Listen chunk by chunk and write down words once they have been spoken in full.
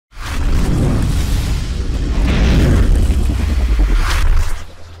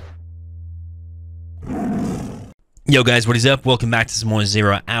Yo guys, what is up? Welcome back to some more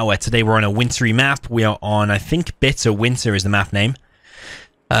 0 Hour. Today we're on a wintry map. We are on, I think, Bitter Winter is the map name.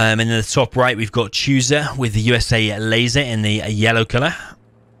 And in the top right, we've got Chooza with the USA laser in the yellow color.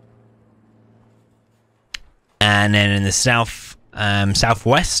 And then in the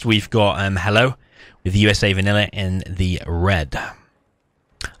southwest, we've got Hello with the USA vanilla in the red.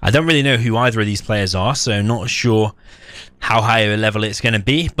 I don't really know who either of these players are, so not sure how high a level it's going to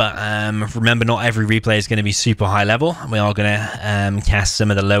be, but remember, not every replay is going to be super high level. We are going to cast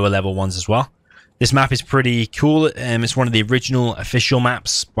some of the lower level ones as well. This map is pretty cool. It's one of the original official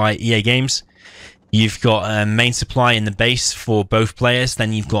maps by EA Games. You've got main supply in the base for both players,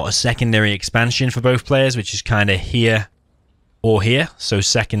 then you've got a secondary expansion for both players, which is kind of here or here, so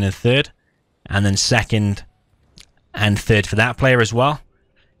second and third, and then second and third for that player as well.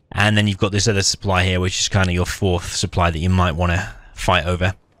 And then you've got this other supply here, which is kind of your fourth supply that you might want to fight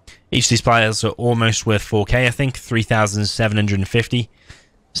over. Each of these players are almost worth 4k, I think, 3,750.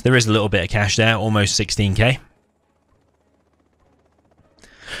 So there is a little bit of cash there, almost 16k.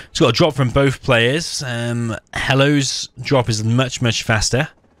 It's got a drop from both players. Hello's drop is much faster.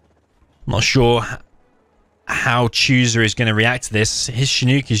 I'm not sure how Chooza is going to react to this. His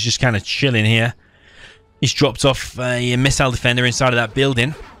Chinook is just kind of chilling here. He's dropped off a missile defender inside of that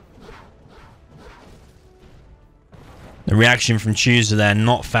building. The reaction from Chooza there,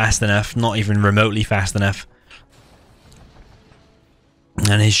 not fast enough, not even remotely fast enough.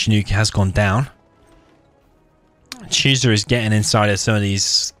 And his Chinook has gone down. Chooza is getting inside of some of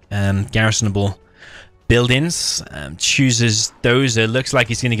these garrisonable buildings. Chooza's dozer looks like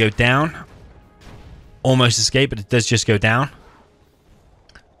he's going to go down. Almost escaped, but it does just go down.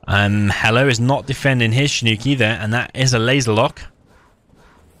 Hello is not defending his Chinook either, and that is a laser lock.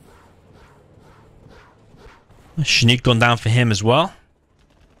 Chinook gone down for him as well.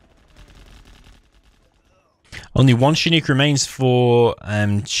 Only one Chinook remains for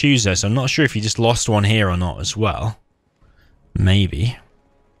Chooza, so I'm not sure if he just lost one here or not as well. Maybe.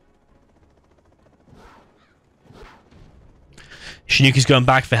 Chinook is going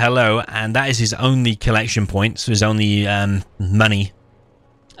back for Hello, and that is his only collection point, so his only money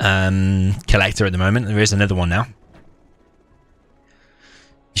collector at the moment. There is another one now.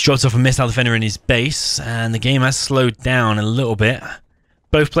 He's dropped off a missile defender in his base, and the game has slowed down a little bit.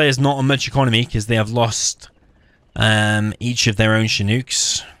 Both players not on much economy because they have lost each of their own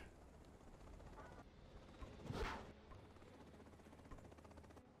Chinooks.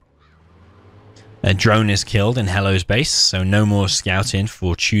 A drone is killed in Hello's base, so no more scouting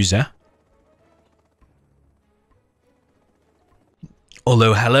for Chooza.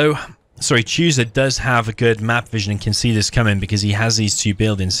 Although Chooza does have a good map vision and can see this coming because he has these two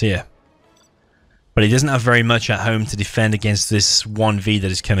buildings here. But he doesn't have very much at home to defend against this one V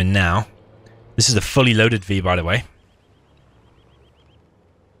that is coming now. This is a fully loaded V, by the way.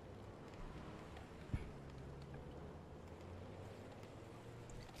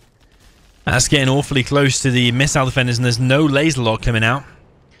 That's getting awfully close to the missile defenders, and there's no laser lock coming out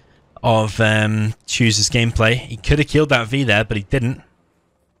of Chooza's gameplay. He could have killed that V there, but he didn't.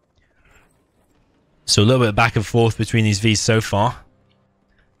 So a little bit of back and forth between these Vs so far.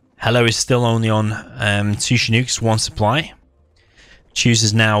 Hello is still only on 2 Chinooks, 1 supply. Chooza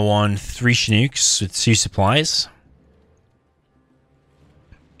is now on 3 Chinooks with 2 supplies.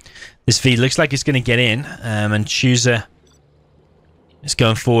 This V looks like it's going to get in, and Chooza is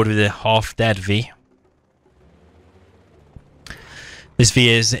going forward with a half-dead V. This V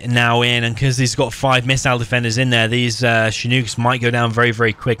is now in, and because he's got 5 missile defenders in there, these Chinooks might go down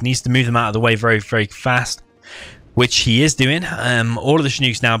very quick. Needs to move them out of the way very fast, which he is doing. All of the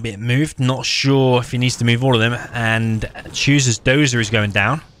Chinooks now being moved. Not sure if he needs to move all of them. And Chooza's dozer is going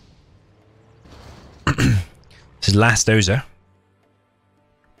down. It's his last dozer.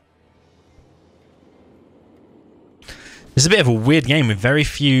 This is a bit of a weird game with very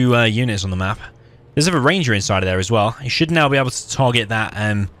few units on the map. There's a ranger inside of there as well. He should now be able to target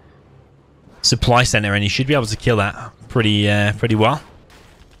that supply center, and he should be able to kill that pretty well.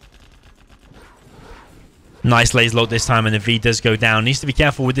 Nice laser lock this time, and the V does go down. Needs to be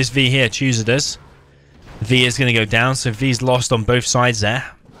careful with this V here. Chooza does. V is going to go down, so V's lost on both sides there.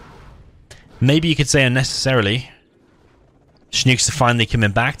 Maybe you could say unnecessarily. Chinooks are finally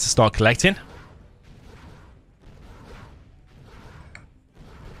coming back to start collecting.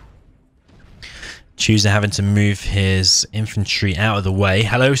 Chooza having to move his infantry out of the way.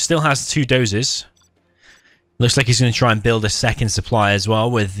 Hello still has 2 dozers. Looks like he's going to try and build a second supply as well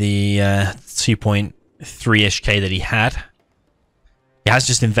with the 2.3-ish K that he had. He has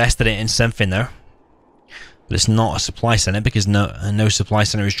just invested it in something though. But it's not a supply center because no supply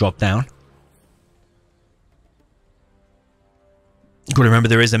center is dropped down. Got to remember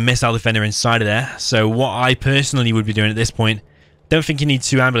there is a missile defender inside of there. So what I personally would be doing at this point, don't think you need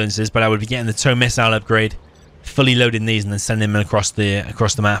 2 ambulances, but I would be getting the tow missile upgrade, fully loading these, and then sending them across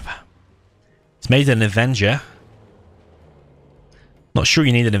the map. It's made an Avenger. Not sure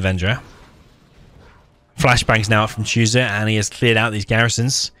you need an Avenger. Flashbangs now up from Chooza, and he has cleared out these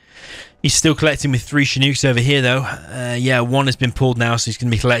garrisons. He's still collecting with 3 Chinooks over here, though. Yeah, 1 has been pulled now, so he's going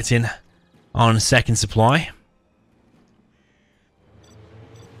to be collecting on second supply.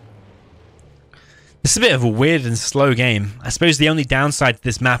 It's a bit of a weird and slow game. I suppose the only downside to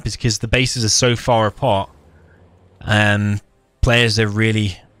this map is because the bases are so far apart. Players are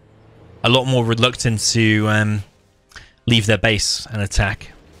really a lot more reluctant to leave their base and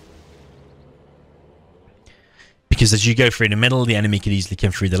attack. Because as you go through the middle, the enemy could easily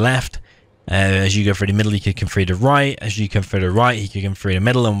come through the left. As you go through the middle, he could come through the right. As you come through the right, he could come through the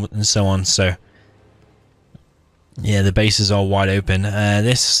middle, and so on. So, yeah, the bases are wide open.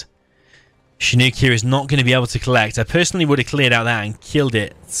 This Chinook here is not going to be able to collect. I personally would have cleared out that and killed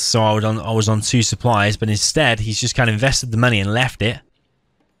it, so I was on 2 supplies. But instead, he's just kind of invested the money and left it.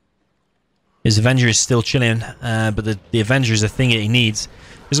 His Avenger is still chilling, but the Avenger is a thing that he needs.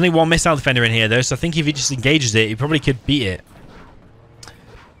 There's only 1 missile defender in here, though, so I think if he just engages it, he probably could beat it.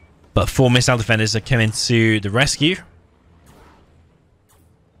 But 4 missile defenders are coming to the rescue.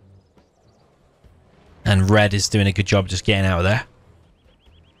 And Red is doing a good job just getting out of there.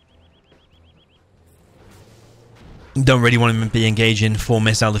 Don't really want him to be engaging 4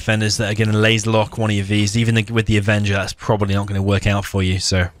 missile defenders that are going to laser lock one of your Vs. Even with the Avenger, that's probably not going to work out for you,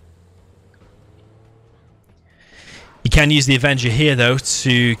 so... You can use the Avenger here, though,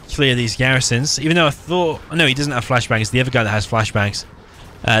 to clear these garrisons. Even though I thought... Oh, no, he doesn't have flashbangs. It's the other guy that has flashbangs.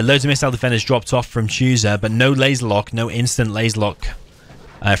 Loads of missile defenders dropped off from Chooza, but no laser lock, no instant laser lock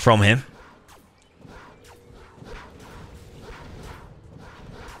from him.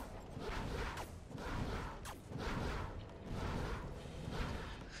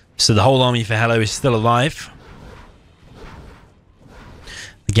 So the whole army for Hello is still alive.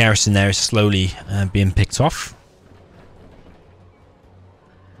 The garrison there is slowly being picked off.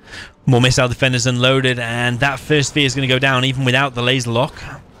 More missile defenders unloaded, and that first V is going to go down even without the laser lock.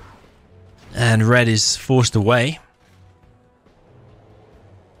 And Red is forced away.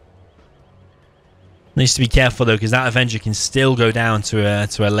 Needs to be careful though, because that Avenger can still go down to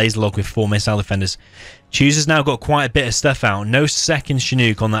a laser lock with 4 missile defenders. Chooza's now got quite a bit of stuff out. No second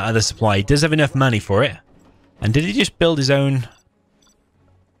Chinook on that other supply. He does have enough money for it. And did he just build his own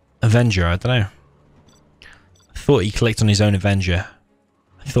Avenger? I don't know. I thought he clicked on his own Avenger.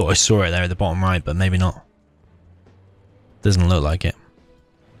 I thought I saw it there at the bottom right, but maybe not. Doesn't look like it.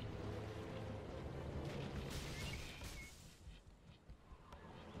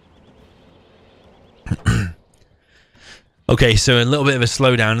 Okay, so a little bit of a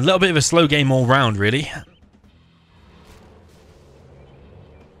slowdown. A little bit of a slow game all round, really.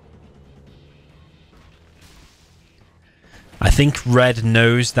 I think Red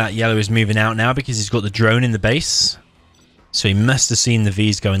knows that Yellow is moving out now because he's got the drone in the base. So he must have seen the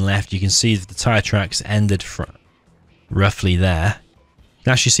Vs going left. You can see that the tyre tracks ended roughly there. You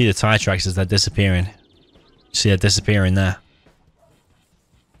can actually see the tyre tracks as they're disappearing. You see they're disappearing there.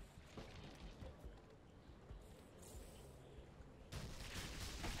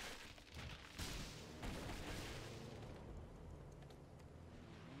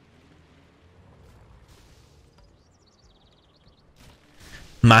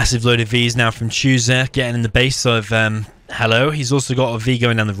 Massive load of Vs now from Chooza, getting in the base of Hello. He's also got a V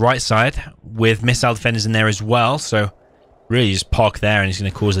going down the right side with missile defenders in there as well. So really just park there and he's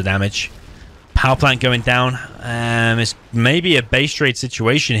going to cause the damage. Power plant going down. It's maybe a base trade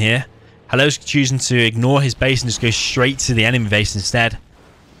situation here. Hello's choosing to ignore his base and just go straight to the enemy base instead.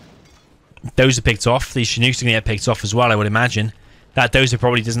 Those are picked off. These Chinooks are going to get picked off as well, I would imagine. That Dozer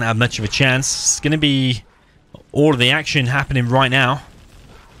probably doesn't have much of a chance. It's going to be all of the action happening right now.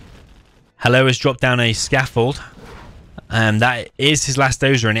 Hello has dropped down a scaffold. That is his last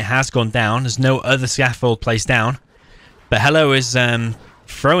dozer and it has gone down. There's no other scaffold placed down. But Hello is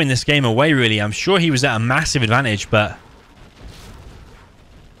throwing this game away, really. I'm sure he was at a massive advantage, but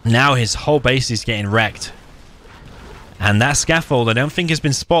now his whole base is getting wrecked. And that scaffold I don't think has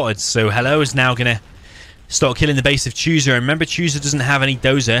been spotted. So Hello is now going to start killing the base of Chooza. And remember, Chooza doesn't have any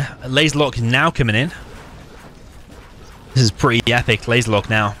dozer. A laser lock is now coming in. This is pretty epic, laser lock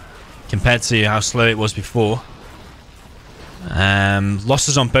now, compared to how slow it was before.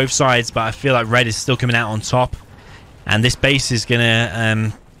 Losses on both sides, but I feel like Red is still coming out on top. And this base is going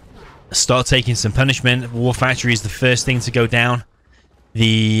to start taking some punishment. War Factory is the first thing to go down.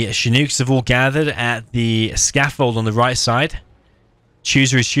 The Chinooks have all gathered at the scaffold on the right side.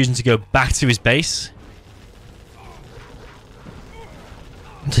 Chooza is choosing to go back to his base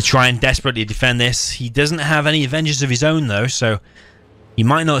to try and desperately defend this. He doesn't have any Avengers of his own, though, so he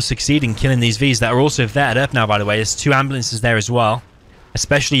might not succeed in killing these Vs that are also vetted up now, by the way. There's 2 ambulances there as well,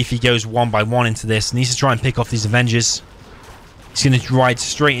 especially if he goes one by one into this. Needs to try and pick off these Avengers. He's going to ride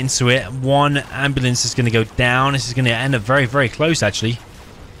straight into it. 1 ambulance is going to go down. This is going to end up very, very close, actually.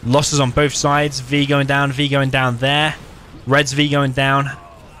 Losses on both sides. V going down there. Red's V going down.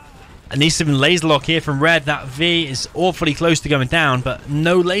 It needs some laser lock here from Red. That V is awfully close to going down, but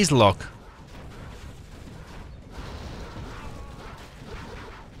no laser lock.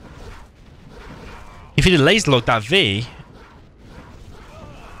 If he'd have laser locked that V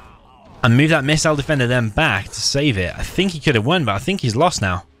and move that missile defender then back to save it, I think he could have won, but I think he's lost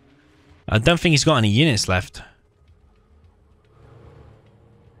now. I don't think he's got any units left.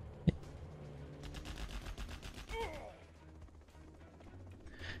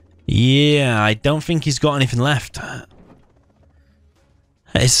 Yeah, I don't think he's got anything left.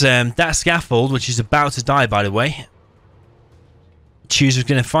 It's that scaffold, which is about to die, by the way. Chooza's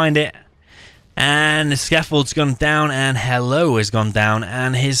going to find it. And the scaffold's gone down, and Hello has gone down,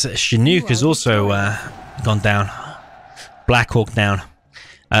 and his Chinook has also gone down. Black Hawk down.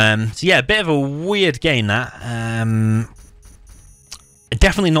 So yeah, a bit of a weird game, that.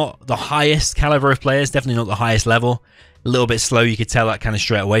 Definitely not the highest caliber of players, definitely not the highest level. A little bit slow, you could tell that kind of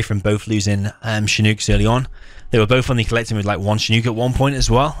straight away from both losing Chinooks early on. They were both only collecting with like 1 Chinook at one point as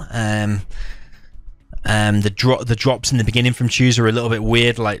well. The drops in the beginning from Chooza are a little bit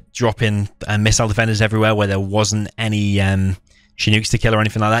weird, like dropping missile defenders everywhere where there wasn't any Chinooks to kill or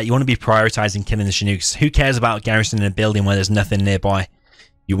anything like that. You want to be prioritizing killing the Chinooks. Who cares about garrisoning a building where there's nothing nearby?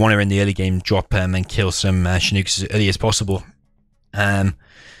 You want to, in the early game, drop and kill some Chinooks as early as possible.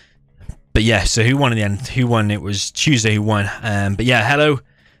 But yeah, so who won in the end? Who won? It was Chooza who won. But yeah, Hello,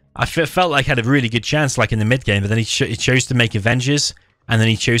 I felt like had a really good chance like in the mid game, but then he chose to make Avengers, and then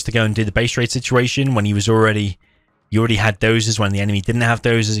he chose to go and do the base raid situation when he already had dozers when the enemy didn't have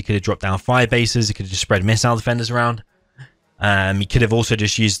dozers. He could have dropped down 5 bases. He could have just spread missile defenders around. He could have also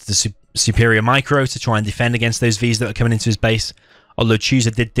just used the superior micro to try and defend against those Vs that were coming into his base. Although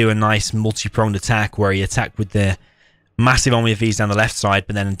Chooza did do a nice multi-pronged attack where he attacked with the massive army of Vs down the left side,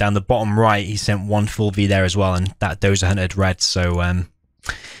 but then down the bottom right he sent 1 full V there as well, and that dozer hunted Red. So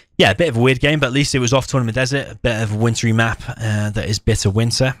yeah, a bit of a weird game, but at least it was off Tournament Desert, a bit of a wintry map that is bitter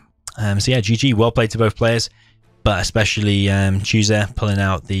winter. So yeah, GG, well played to both players, but especially Chooza pulling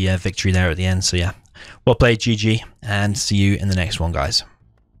out the victory there at the end. So yeah, well played, GG, and see you in the next one, guys.